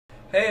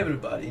Hey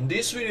everybody, in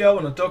this video I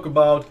want to talk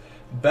about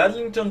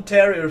Bedlington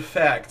Terrier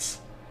facts.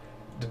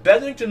 The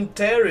Bedlington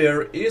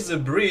Terrier is a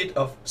breed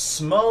of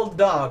small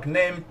dog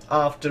named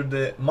after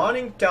the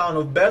mining town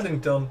of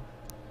Bedlington,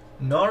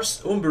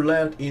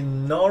 Northumberland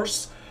in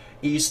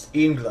northeast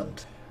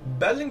England.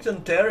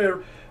 Bedlington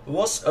Terrier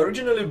was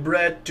originally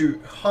bred to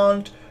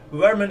hunt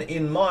vermin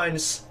in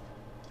mines,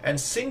 and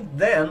since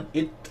then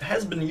it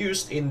has been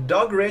used in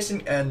dog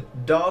racing and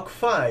dog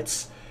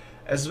fights,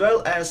 as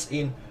well as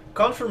in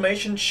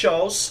conformation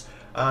shows,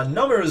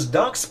 numerous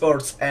dog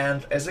sports,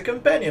 and as a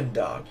companion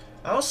dog.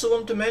 I also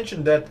want to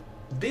mention that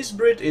this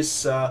breed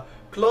is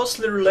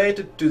closely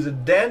related to the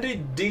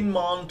Dandy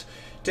Dinmont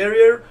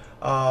Terrier,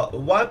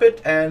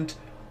 Whippet and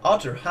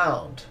Otter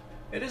Hound.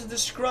 It is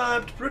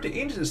described pretty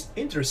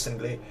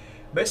interestingly,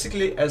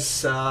 basically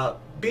as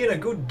being a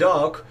good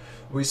dog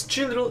with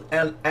children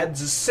and at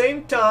the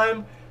same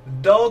time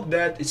dog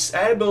that is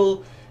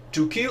able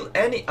to kill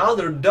any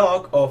other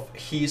dog of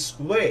his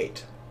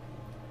weight.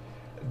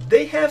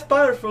 They have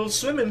powerful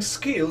swimming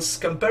skills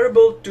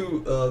comparable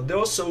to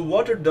those of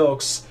water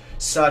dogs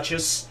such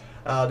as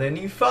the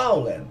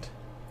Newfoundland,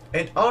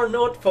 and are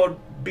known for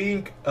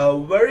being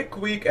very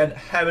quick and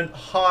having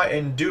high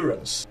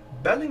endurance.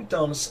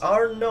 Bedlingtons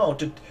are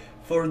noted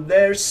for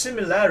their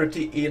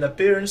similarity in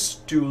appearance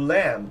to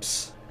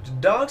lambs. The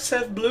dogs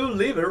have blue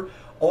liver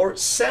or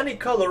sandy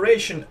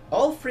coloration,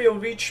 all three of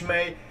which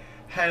may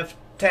have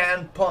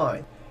tan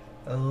pine.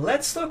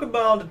 Let's talk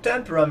about the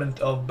temperament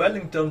of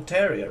Bedlington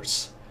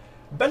Terriers.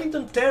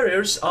 Bedlington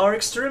Terriers are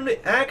extremely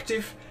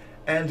active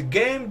and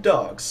game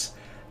dogs,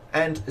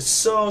 and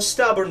so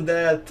stubborn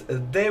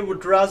that they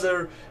would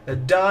rather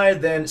die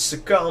than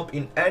succumb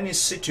in any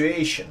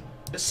situation.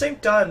 At the same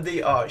time,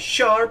 they are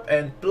sharp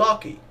and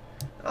plucky.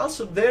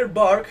 Also, their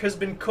bark has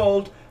been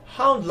called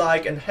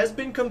hound-like and has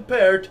been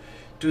compared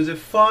to the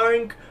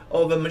firing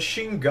of a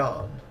machine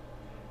gun.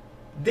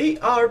 They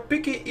are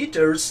picky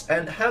eaters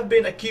and have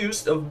been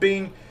accused of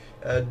being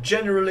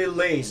generally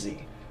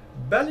lazy.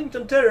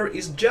 Bedlington Terrier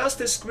is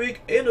just as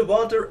quick in the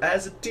water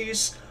as it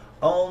is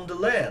on the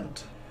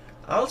land.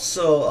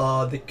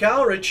 Also, the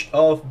courage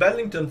of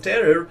Bedlington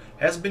Terrier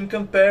has been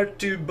compared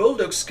to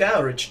Bulldog's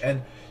courage,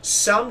 and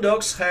some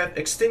dogs have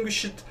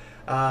extinguished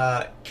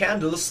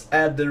candles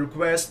at the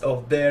request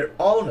of their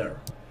owner.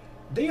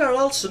 They are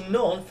also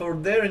known for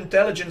their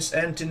intelligence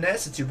and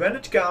tenacity when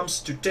it comes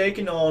to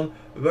taking on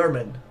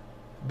vermin.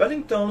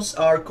 Bedlingtons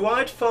are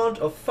quite fond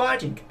of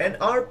fighting and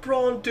are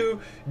prone to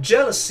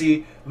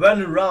jealousy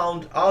when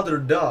around other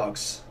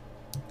dogs.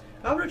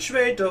 Average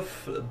weight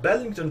of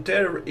Bedlington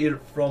Terrier is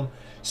from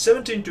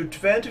 17 to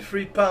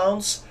 23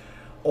 pounds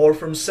or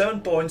from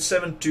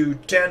 7.7 to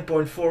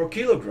 10.4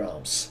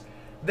 kilograms.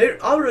 Their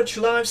average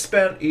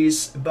lifespan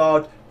is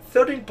about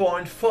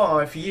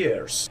 13.5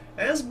 years.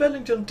 As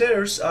Bedlington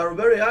Terriers are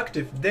very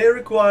active, they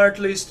require at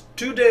least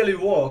 2 daily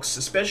walks,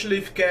 especially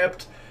if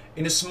kept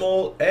in a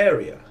small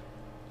area.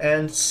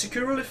 And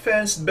securely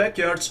fenced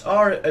backyards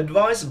are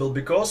advisable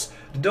because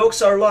the dogs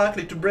are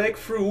likely to break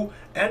through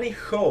any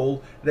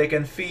hole they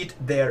can feed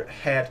their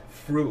head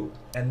through.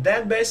 And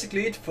that's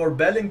basically it for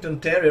Bedlington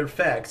Terrier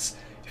facts.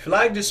 If you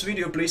like this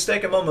video, please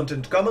take a moment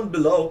and comment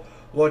below,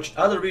 watch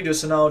other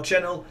videos on our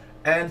channel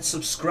and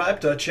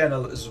subscribe to our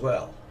channel as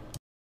well.